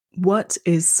What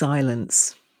is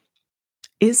silence?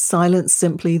 Is silence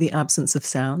simply the absence of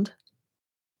sound?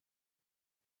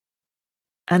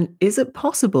 And is it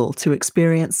possible to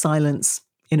experience silence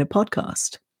in a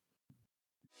podcast?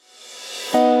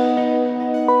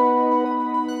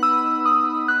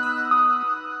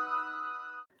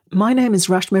 My name is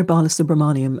Rashmir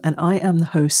Balasubramaniam, and I am the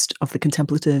host of The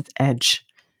Contemplative Edge.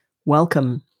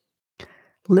 Welcome.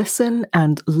 Listen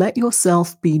and let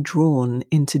yourself be drawn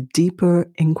into deeper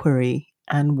inquiry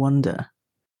and wonder.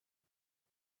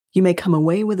 You may come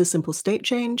away with a simple state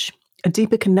change, a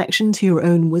deeper connection to your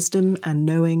own wisdom and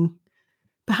knowing,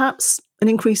 perhaps an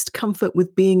increased comfort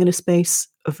with being in a space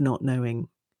of not knowing.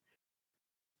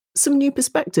 Some new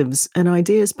perspectives and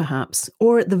ideas, perhaps,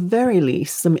 or at the very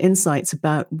least, some insights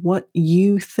about what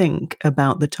you think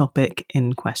about the topic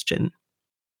in question.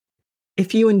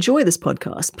 If you enjoy this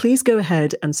podcast, please go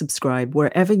ahead and subscribe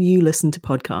wherever you listen to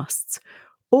podcasts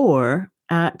or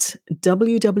at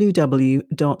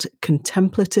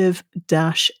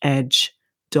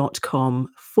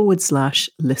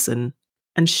www.contemplative-edge.com/listen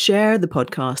and share the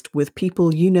podcast with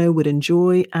people you know would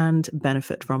enjoy and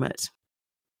benefit from it.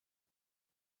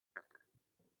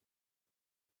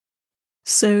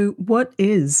 So, what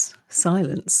is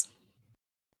silence?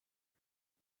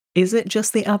 Is it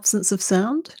just the absence of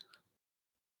sound?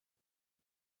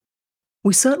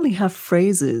 We certainly have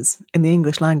phrases, in the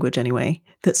English language anyway,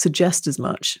 that suggest as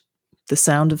much. The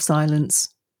sound of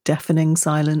silence, deafening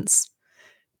silence,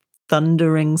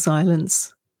 thundering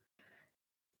silence.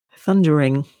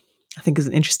 Thundering, I think, is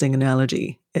an interesting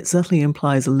analogy. It certainly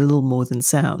implies a little more than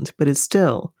sound, but it's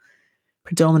still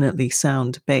predominantly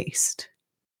sound-based.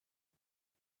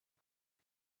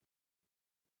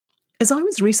 As I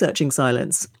was researching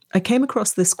silence, I came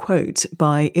across this quote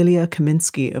by Ilya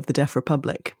Kaminsky of the Deaf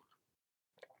Republic.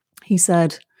 He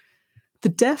said, "The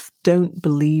deaf don't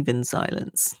believe in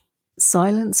silence.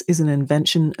 Silence is an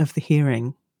invention of the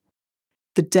hearing.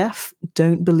 The deaf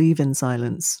don't believe in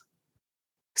silence.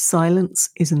 Silence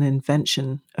is an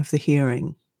invention of the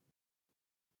hearing."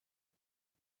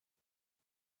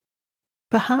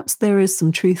 Perhaps there is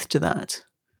some truth to that,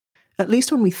 at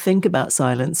least when we think about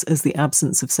silence as the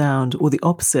absence of sound or the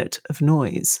opposite of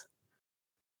noise.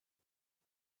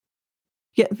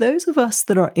 Yet those of us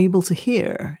that are able to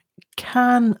hear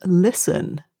can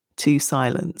listen to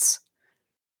silence.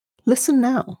 Listen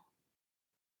now.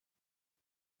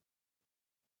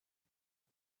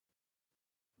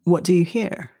 What do you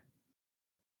hear?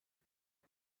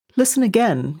 Listen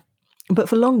again, but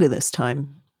for longer this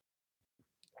time.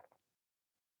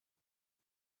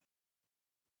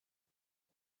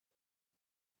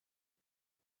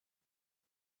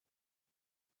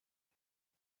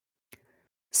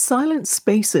 Silent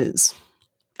spaces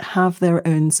have their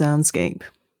own soundscape.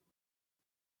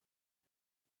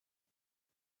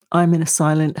 I'm in a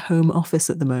silent home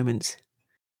office at the moment,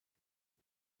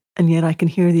 and yet I can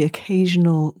hear the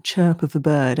occasional chirp of a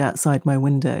bird outside my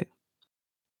window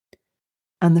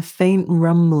and the faint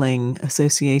rumbling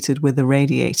associated with the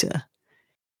radiator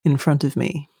in front of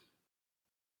me.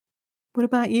 What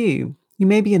about you? You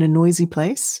may be in a noisy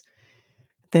place.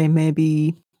 There may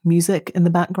be music in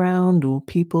the background, or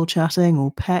people chatting,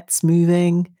 or pets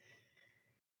moving.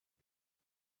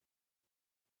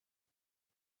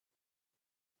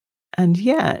 And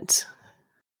yet,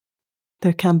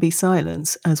 there can be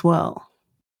silence as well.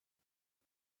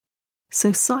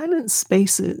 So, silent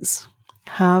spaces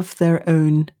have their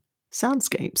own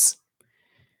soundscapes.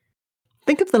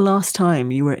 Think of the last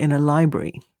time you were in a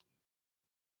library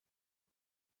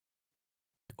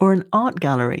or an art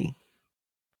gallery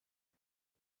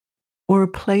or a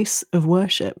place of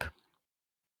worship.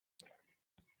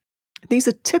 These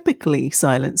are typically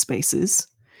silent spaces,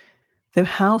 though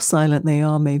how silent they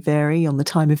are may vary on the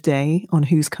time of day, on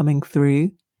who's coming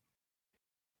through,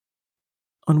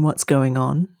 on what's going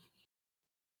on.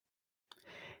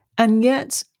 And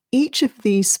yet, each of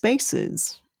these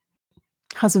spaces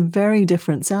has a very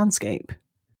different soundscape.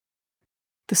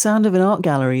 The sound of an art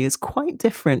gallery is quite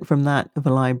different from that of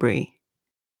a library,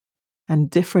 and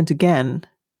different again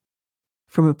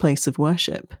from a place of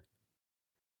worship.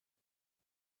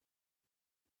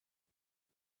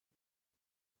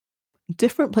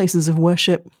 Different places of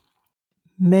worship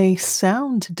may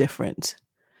sound different.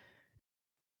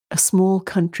 A small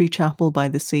country chapel by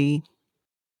the sea,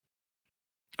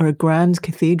 or a grand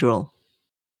cathedral,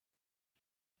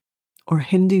 or a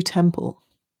Hindu temple.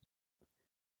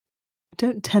 I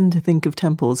don't tend to think of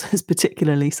temples as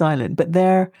particularly silent, but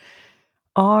there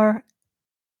are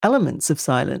elements of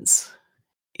silence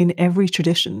in every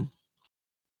tradition.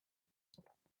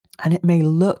 And it may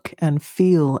look and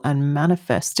feel and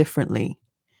manifest differently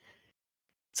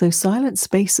So silent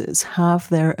spaces have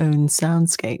their own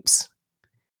soundscapes.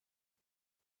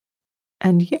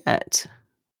 And yet,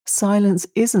 silence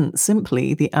isn't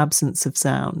simply the absence of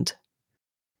sound.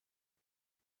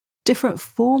 Different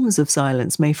forms of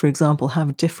silence may, for example,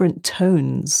 have different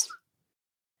tones.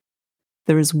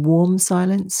 There is warm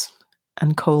silence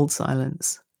and cold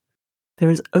silence. There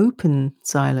is open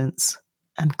silence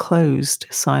and closed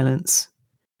silence.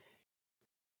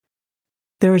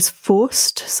 There is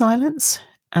forced silence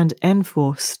and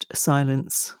enforced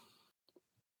silence.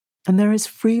 And there is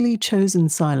freely chosen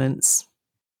silence.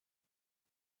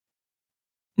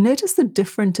 Notice the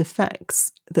different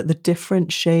effects that the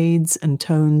different shades and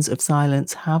tones of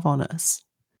silence have on us.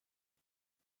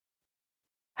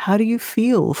 How do you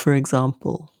feel, for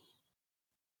example,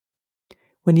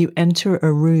 when you enter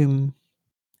a room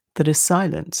that is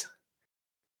silent,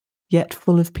 yet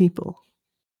full of people?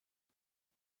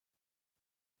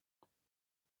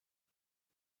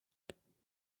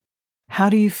 How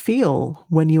do you feel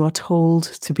when you are told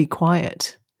to be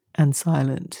quiet and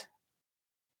silent?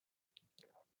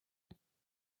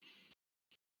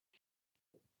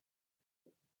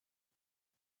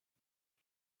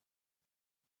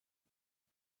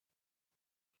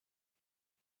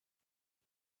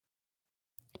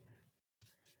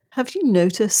 Have you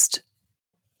noticed,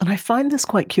 and I find this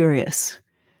quite curious,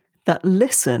 that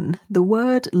listen, the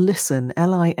word listen,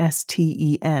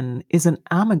 Listen, is an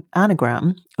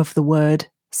anagram of the word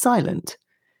silent,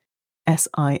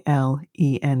 Silent.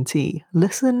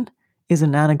 Listen is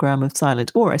an anagram of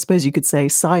silent, or I suppose you could say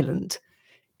silent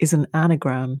is an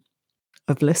anagram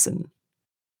of listen.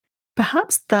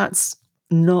 Perhaps that's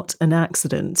not an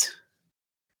accident.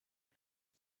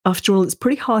 After all, it's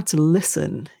pretty hard to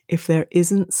listen if there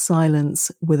isn't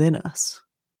silence within us.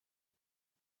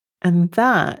 And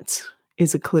that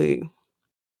is a clue.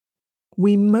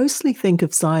 We mostly think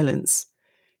of silence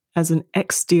as an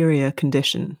exterior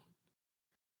condition,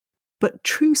 but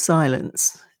true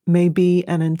silence may be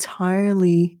an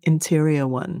entirely interior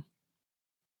one.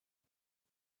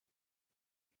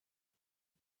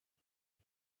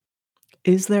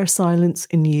 Is there silence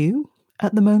in you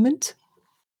at the moment?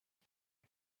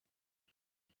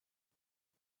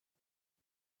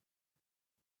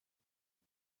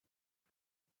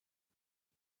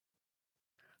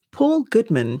 Paul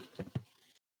Goodman,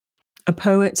 a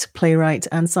poet, playwright,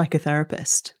 and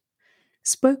psychotherapist,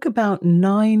 spoke about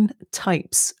 9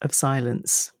 types of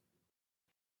silence.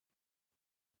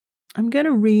 I'm going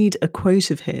to read a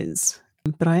quote of his,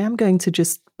 but I am going to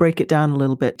just break it down a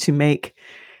little bit to make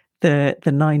the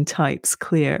 9 types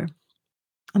clear.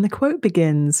 And the quote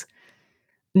begins,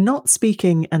 "Not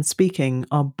speaking and speaking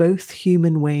are both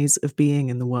human ways of being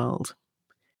in the world.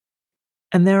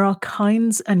 And there are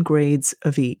kinds and grades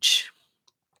of each.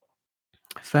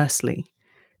 Firstly,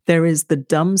 there is the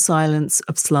dumb silence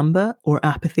of slumber or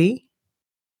apathy.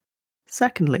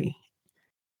 Secondly,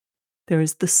 there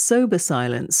is the sober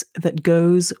silence that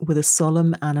goes with a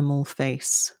solemn animal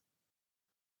face.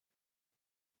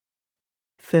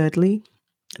 Thirdly,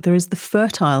 there is the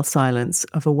fertile silence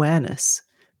of awareness,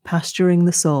 pasturing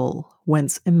the soul,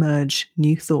 whence emerge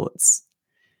new thoughts.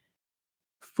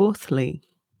 Fourthly,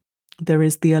 there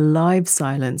is the alive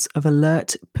silence of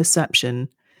alert perception,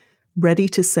 ready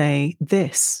to say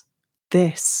this,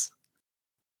 this.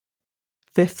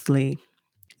 Fifthly,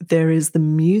 there is the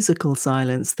musical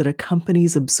silence that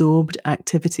accompanies absorbed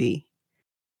activity.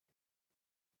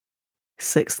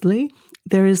 Sixthly,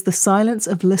 there is the silence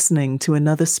of listening to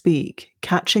another speak,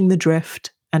 catching the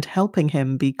drift and helping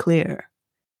him be clear.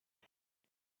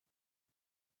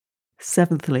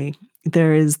 Seventhly,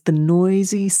 there is the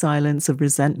noisy silence of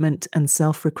resentment and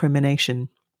self-recrimination.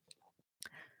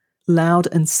 Loud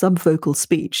and subvocal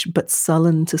speech, but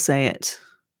sullen to say it.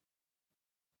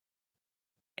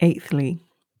 Eighthly,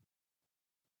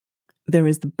 there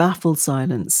is the baffled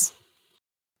silence.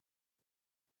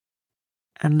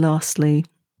 And lastly,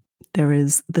 there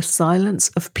is the silence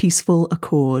of peaceful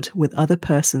accord with other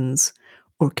persons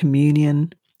or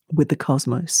communion with the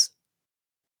cosmos.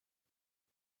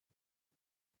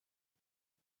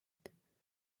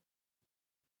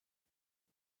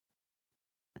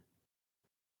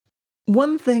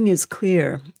 One thing is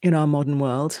clear in our modern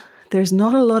world, there's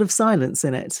not a lot of silence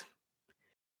in it.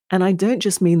 And I don't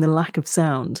just mean the lack of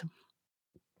sound.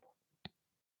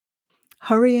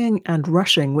 Hurrying and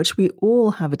rushing, which we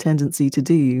all have a tendency to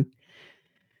do,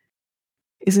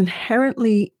 is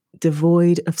inherently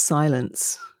devoid of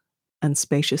silence and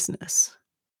spaciousness.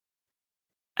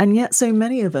 And yet, so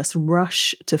many of us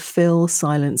rush to fill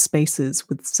silent spaces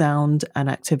with sound and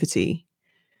activity.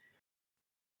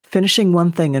 Finishing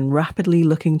one thing and rapidly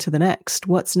looking to the next.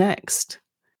 What's next?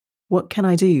 What can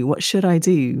I do? What should I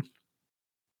do?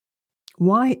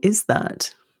 Why is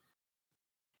that?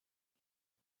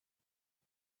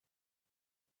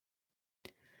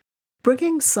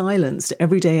 Bringing silence to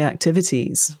everyday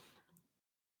activities,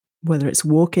 whether it's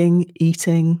walking,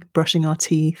 eating, brushing our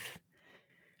teeth,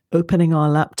 opening our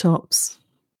laptops,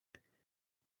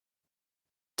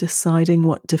 deciding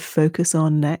what to focus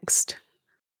on next.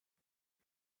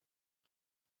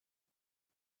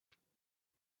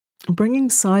 Bringing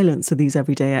silence to these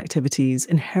everyday activities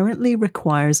inherently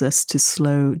requires us to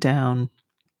slow down.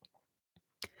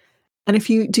 And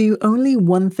if you do only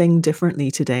one thing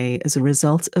differently today as a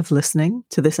result of listening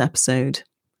to this episode,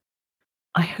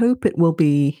 I hope it will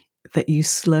be that you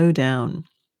slow down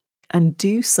and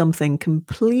do something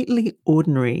completely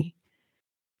ordinary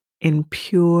in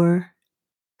pure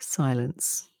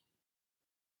silence.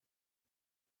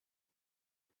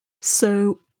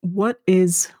 So, what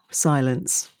is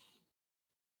silence?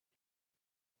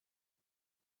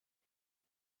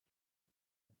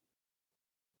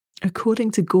 According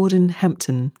to Gordon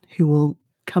Hempton, who will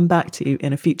come back to you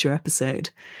in a future episode,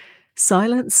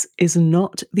 silence is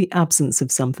not the absence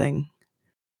of something,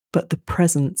 but the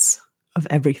presence of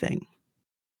everything.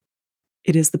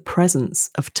 It is the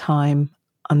presence of time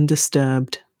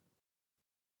undisturbed.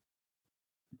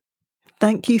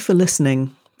 Thank you for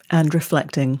listening and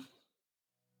reflecting.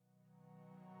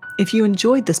 If you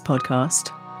enjoyed this podcast,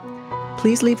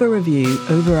 please leave a review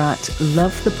over at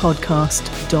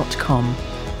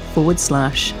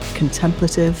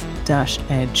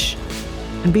lovethepodcast.com/contemplative-edge.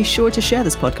 And be sure to share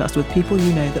this podcast with people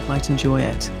you know that might enjoy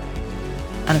it.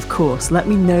 And of course, let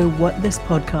me know what this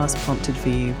podcast prompted for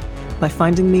you by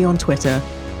finding me on Twitter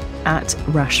at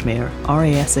Rashmir,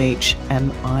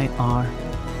 Rashmir.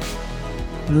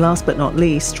 Last but not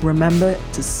least, remember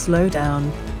to slow down,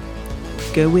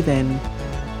 go within,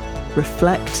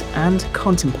 reflect and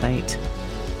contemplate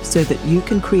so that you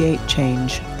can create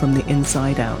change from the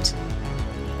inside out.